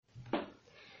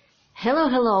Hello,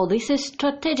 hello. This is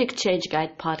Strategic Change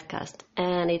Guide podcast,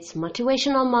 and it's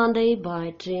Motivational Monday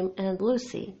by Jim and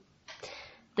Lucy.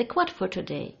 The quote for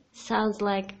today sounds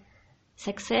like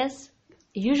success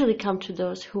usually comes to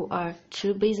those who are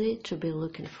too busy to be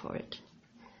looking for it.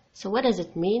 So what does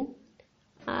it mean?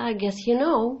 I guess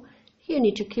you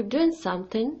need to keep doing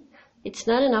something. It's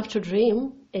not enough to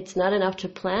dream. It's not enough to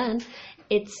plan.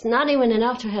 It's not even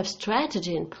enough to have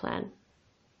strategy and plan.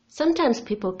 Sometimes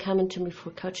people come into me for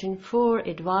coaching, for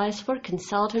advice, for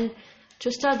consulting, to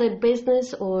start their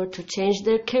business or to change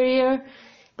their career.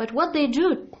 But what they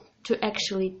do to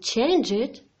actually change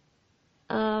it,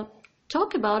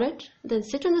 talk about it, then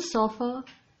sit on the sofa,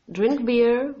 drink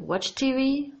beer, watch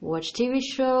TV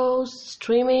shows,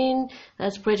 streaming.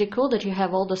 That's pretty cool that you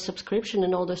have all the subscription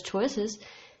and all those choices.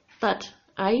 But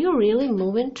are you really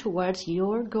moving towards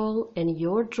your goal and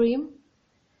your dream?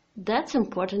 That's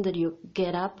important that you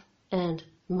get up and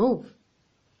move.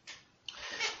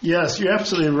 Yes, you're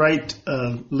absolutely right,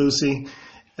 Lucy.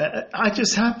 I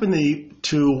just happened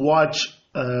to watch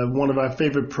one of our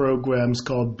favorite programs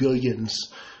called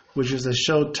Billions, which is a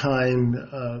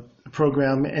Showtime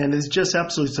program, and it's just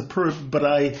absolutely superb. But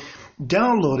I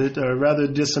downloaded, or rather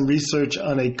did some research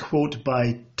on a quote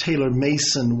by Taylor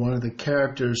Mason, one of the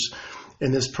characters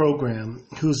in this program,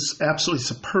 who's absolutely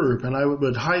superb. And I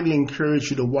would highly encourage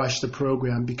you to watch the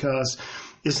program because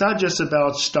it's not just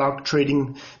about stock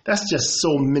trading. That's just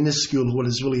so minuscule what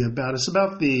it's really about. It's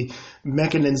about the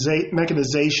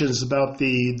mechanizations, about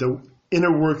the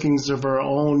inner workings of our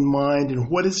own mind and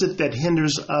what is it that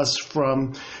hinders us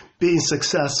from being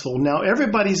successful. Now,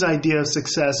 everybody's idea of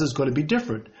success is going to be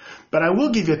different, but I will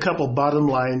give you a couple bottom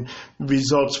line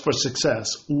results for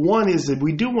success. One is that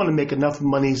we do want to make enough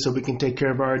money so we can take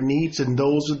care of our needs and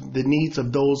the needs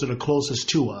of those that are closest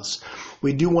to us.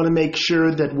 We do want to make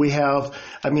sure that we have,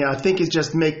 I think it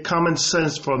just make common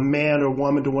sense for a man or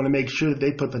woman to want to make sure that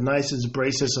they put the nicest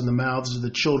braces on the mouths of the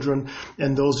children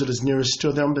and those that is nearest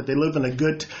to them, that they live in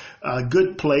a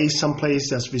good place, some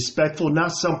place that's respectful,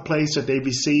 not some place that they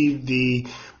receive the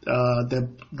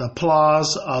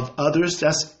applause of others.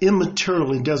 That's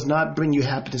immaterial and does not bring you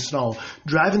happiness at all.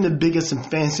 Driving the biggest and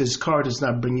fanciest car does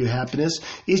not bring you happiness.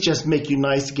 It just make you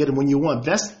nice to get it when you want.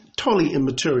 That's totally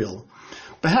immaterial.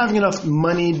 But having enough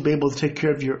money to be able to take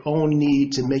care of your own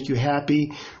needs and make you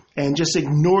happy, and just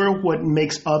ignore what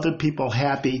makes other people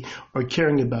happy or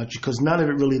caring about you, because none of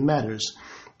it really matters.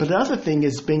 But the other thing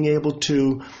is being able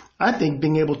to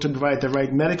provide the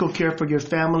right medical care for your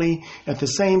family. At the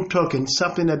same token,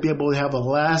 something that be able to have a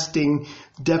lasting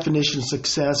definition of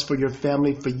success for your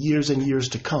family for years and years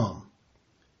to come.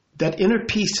 That inner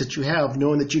peace that you have,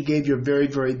 knowing that you gave your very,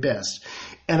 very best.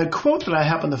 And a quote that I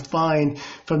happened to find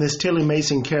from this Taylor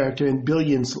Mason character in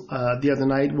Billions the other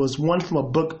night was one from a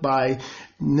book by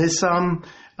Nissim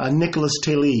Nicholas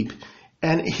Taleb.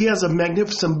 And he has a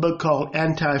magnificent book called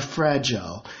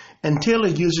Anti-Fragile. And Taylor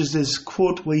uses this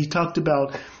quote where he talked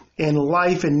about in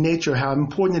life and nature how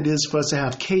important it is for us to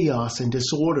have chaos and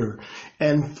disorder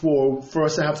and for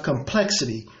us to have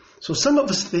complexity. So some of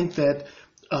us think that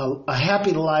a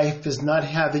happy life is not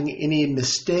having any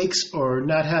mistakes or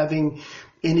not having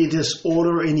any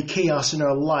disorder or any chaos in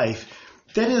our life.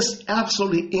 That is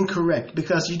absolutely incorrect,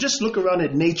 because you just look around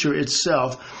at nature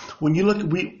itself. When you look,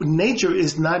 nature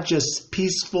is not just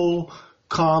peaceful,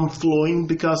 calm, flowing,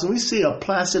 because when we see a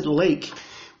placid lake,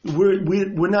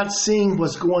 we're not seeing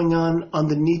what's going on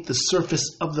underneath the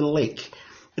surface of the lake.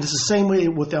 And it's the same way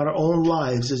with our own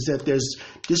lives, is that there's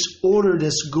disorder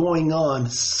that's going on.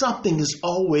 Something is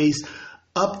always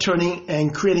upturning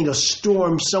and creating a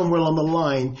storm somewhere along the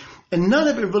line, and none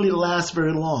of it really lasts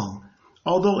very long.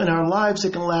 Although in our lives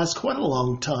it can last quite a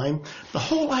long time, the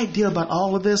whole idea about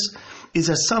all of this is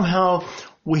that somehow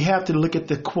we have to look at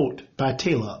the quote by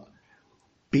Taylor.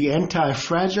 Be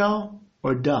anti-fragile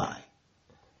or die.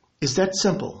 It's that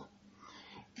simple.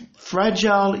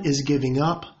 Fragile is giving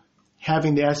up,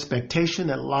 having the expectation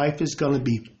that life is going to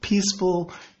be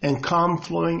peaceful and calm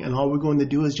flowing, and all we're going to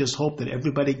do is just hope that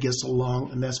everybody gets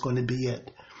along, and that's going to be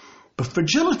it. But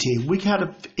fragility, we got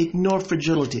to ignore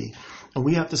fragility, and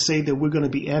we have to say that we're going to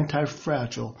be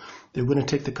anti-fragile, that we're going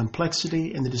to take the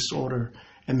complexity and the disorder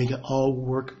and make it all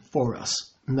work for us,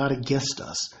 not against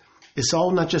us. It's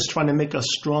all not just trying to make us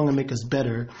strong and make us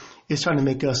better. It's trying to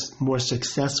make us more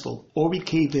successful, or we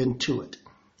cave into it.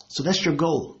 So that's your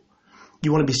goal.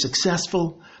 You want to be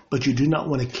successful, but you do not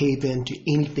want to cave into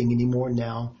anything anymore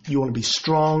now. You want to be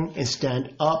strong and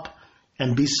stand up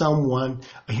and be someone,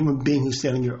 a human being who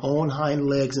stand on your own hind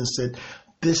legs and said,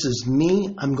 this is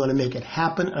me. I'm going to make it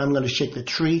happen. And I'm going to shake the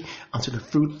tree until the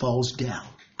fruit falls down.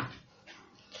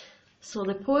 So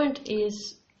the point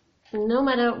is No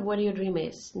matter what your dream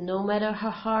is, no matter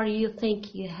how hard you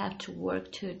think you have to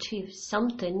work to achieve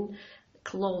something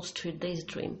close to this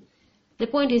dream, the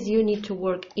point is you need to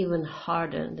work even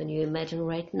harder than you imagine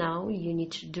right now. You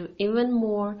need to do even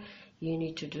more. You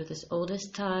need to do this all this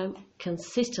time,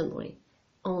 consistently.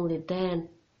 Only then,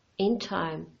 in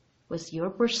time, with your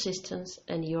persistence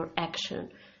and your action,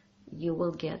 you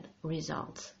will get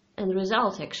results. And the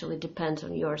results actually depend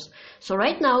on yours. So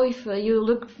right now, if you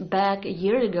look back a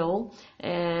year ago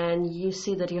and you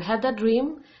see that you had that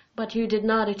dream, but you did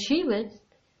not achieve it,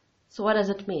 so what does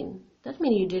it mean? That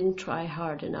means you didn't try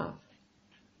hard enough.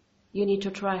 You need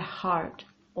to try hard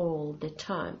all the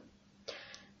time.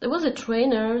 There was a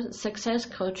trainer, success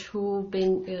coach, who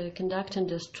been conducting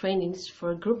these trainings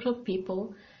for a group of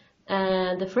people.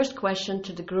 And the first question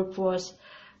to the group was,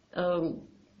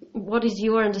 what is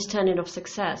your understanding of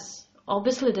success?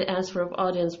 Obviously, the answer of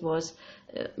audience was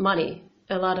money.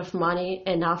 A lot of money,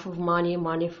 enough of money,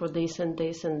 money for this and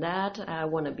that. I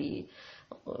want to be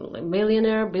a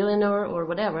millionaire, billionaire, or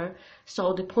whatever.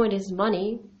 So the point is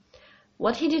money.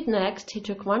 What he did next, he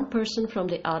took one person from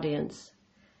the audience.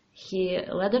 He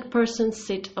let that person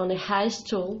sit on a high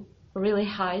stool, really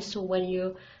high, so when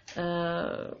you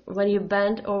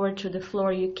bend over to the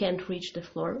floor, you can't reach the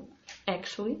floor,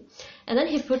 actually. And then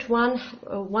he put one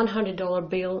 $100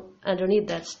 bill underneath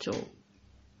that stool.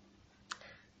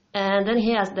 And then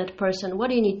he asked that person, what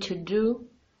do you need to do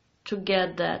to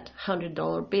get that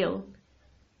 $100 bill?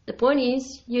 The point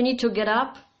is, you need to get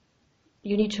up,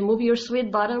 you need to move your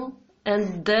sweet bottom,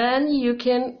 and then you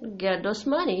can get those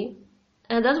money.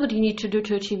 And that's what you need to do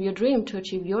to achieve your dream, to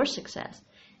achieve your success.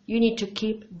 You need to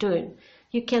keep doing.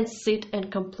 You can't sit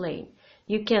and complain.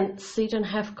 You can't sit and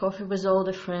have coffee with all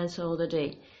the friends all the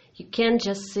day. You can't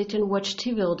just sit and watch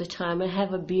TV all the time and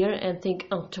have a beer and think,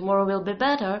 oh, tomorrow will be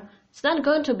better. It's not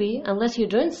going to be unless you're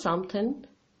doing something.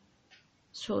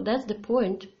 So that's the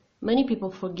point. Many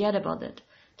people forget about it.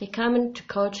 They come into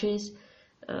coaches,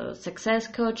 success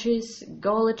coaches,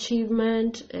 goal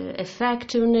achievement,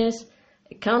 effectiveness,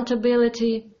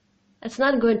 accountability. It's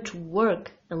not going to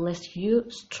work unless you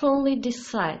strongly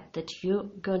decide that you're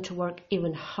going to work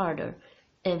even harder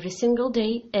every single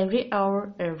day, every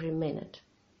hour, every minute.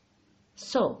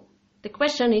 So, the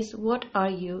question is, what are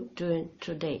you doing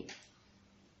today?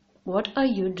 What are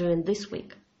you doing this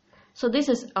week? So this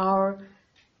is our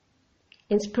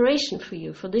inspiration for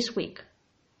you for this week.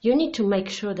 You need to make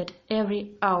sure that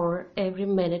every hour, every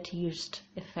minute used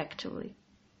effectively.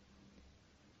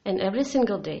 And every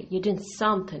single day, you're doing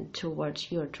something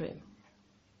towards your dream.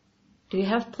 Do you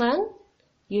have plan?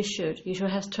 You should. You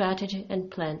should have strategy and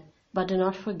plan. But do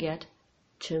not forget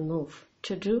to move,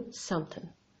 to do something.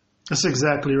 That's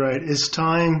exactly right. It's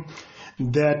time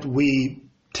that we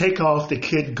take off the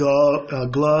kid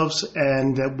gloves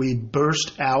and that we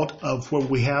burst out of where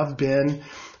we have been.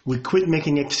 We quit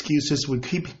making excuses. We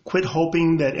quit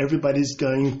hoping that everybody's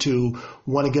going to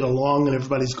want to get along and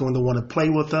everybody's going to want to play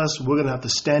with us. We're going to have to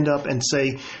stand up and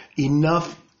say,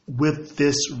 enough with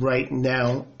this right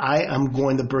now. I am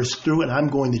going to burst through and I'm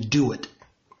going to do it.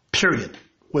 Period.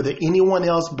 Whether anyone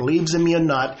else believes in me or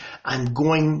not, I'm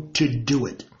going to do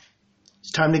it.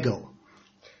 It's time to go.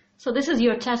 So this is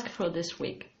your task for this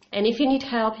week. And if you need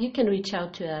help, you can reach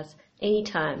out to us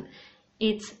anytime.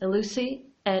 It's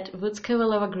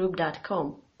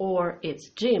Lucy@woodskavalova.group.com or it's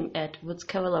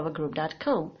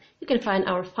Jim@woodskavalova.group.com. You can find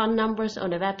our phone numbers on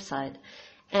the website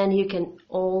and you can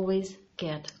always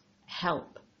get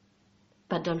help.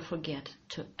 But don't forget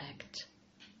to act.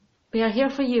 We are here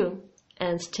for you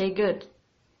and stay good.